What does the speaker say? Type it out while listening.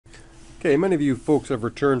Okay, many of you folks have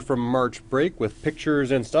returned from March break with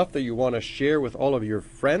pictures and stuff that you want to share with all of your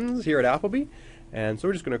friends here at Appleby. And so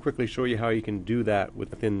we're just going to quickly show you how you can do that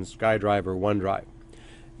within SkyDrive or OneDrive.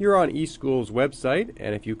 You're on eSchool's website,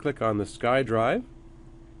 and if you click on the SkyDrive,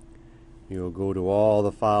 you'll go to all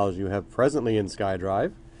the files you have presently in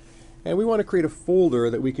SkyDrive. And we want to create a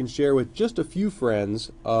folder that we can share with just a few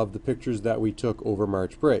friends of the pictures that we took over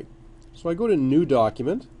March break. So I go to New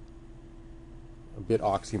Document. A bit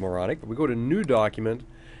oxymoronic, but we go to New Document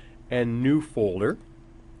and New Folder,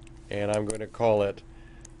 and I'm going to call it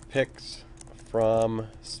Pics from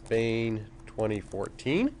Spain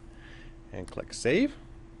 2014 and click Save.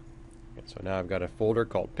 And so now I've got a folder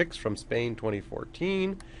called Pics from Spain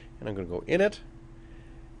 2014, and I'm going to go in it,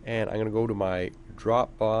 and I'm going to go to my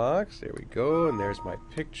Dropbox. There we go, and there's my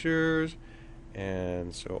pictures.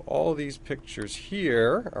 And so all these pictures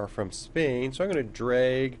here are from Spain, so I'm going to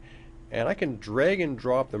drag, and I can drag and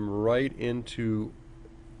drop them right into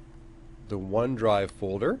the OneDrive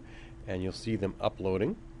folder, and you'll see them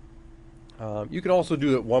uploading. You can also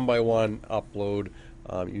do it one by one upload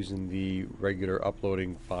using the regular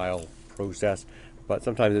uploading file process, but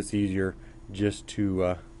sometimes it's easier just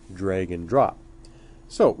to drag and drop.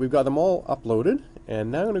 So we've got them all uploaded,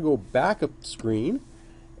 and now I'm going to go back up the screen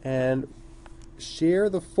and share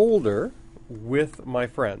the folder with my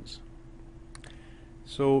friends.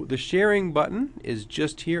 So the sharing button is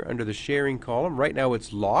just here under the sharing column. Right now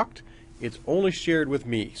it's locked. It's only shared with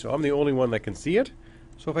me, so I'm the only one that can see it.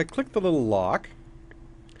 So if I click the little lock,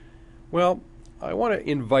 well, I want to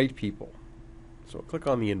invite people. So click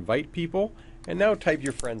on the invite people, and now type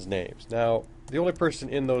your friends' names. Now the only person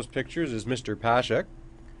in those pictures is Mr. Pashek,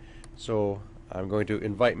 so I'm going to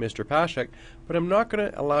invite Mr. Pashek, but I'm not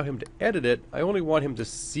going to allow him to edit it. I only want him to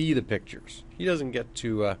see the pictures. He doesn't get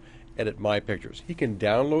to edit my pictures. He can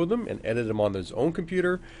download them and edit them on his own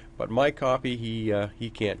computer, but my copy he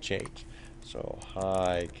can't change. So,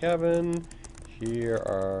 hi Kevin, here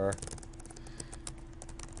are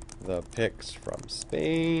the pics from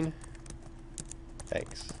Spain.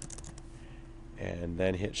 Thanks. And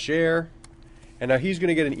then hit share. And now he's going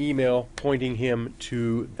to get an email pointing him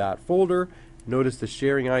to that folder. Notice the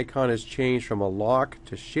sharing icon has changed from a lock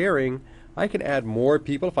to sharing. I can add more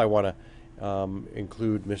people if I want to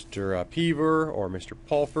include Mr. Peaver or Mr.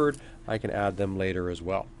 Pulford. I can add them later as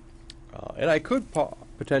well. And I could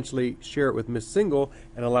potentially share it with Miss Single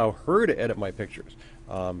and allow her to edit my pictures.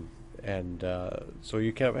 So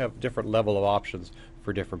you can have different level of options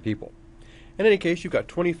for different people. In any case, you've got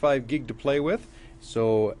 25 gig to play with.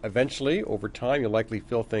 So eventually, over time, you'll likely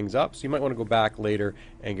fill things up. So you might want to go back later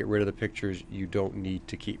and get rid of the pictures you don't need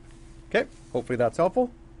to keep. Okay, hopefully that's helpful.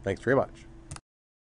 Thanks very much.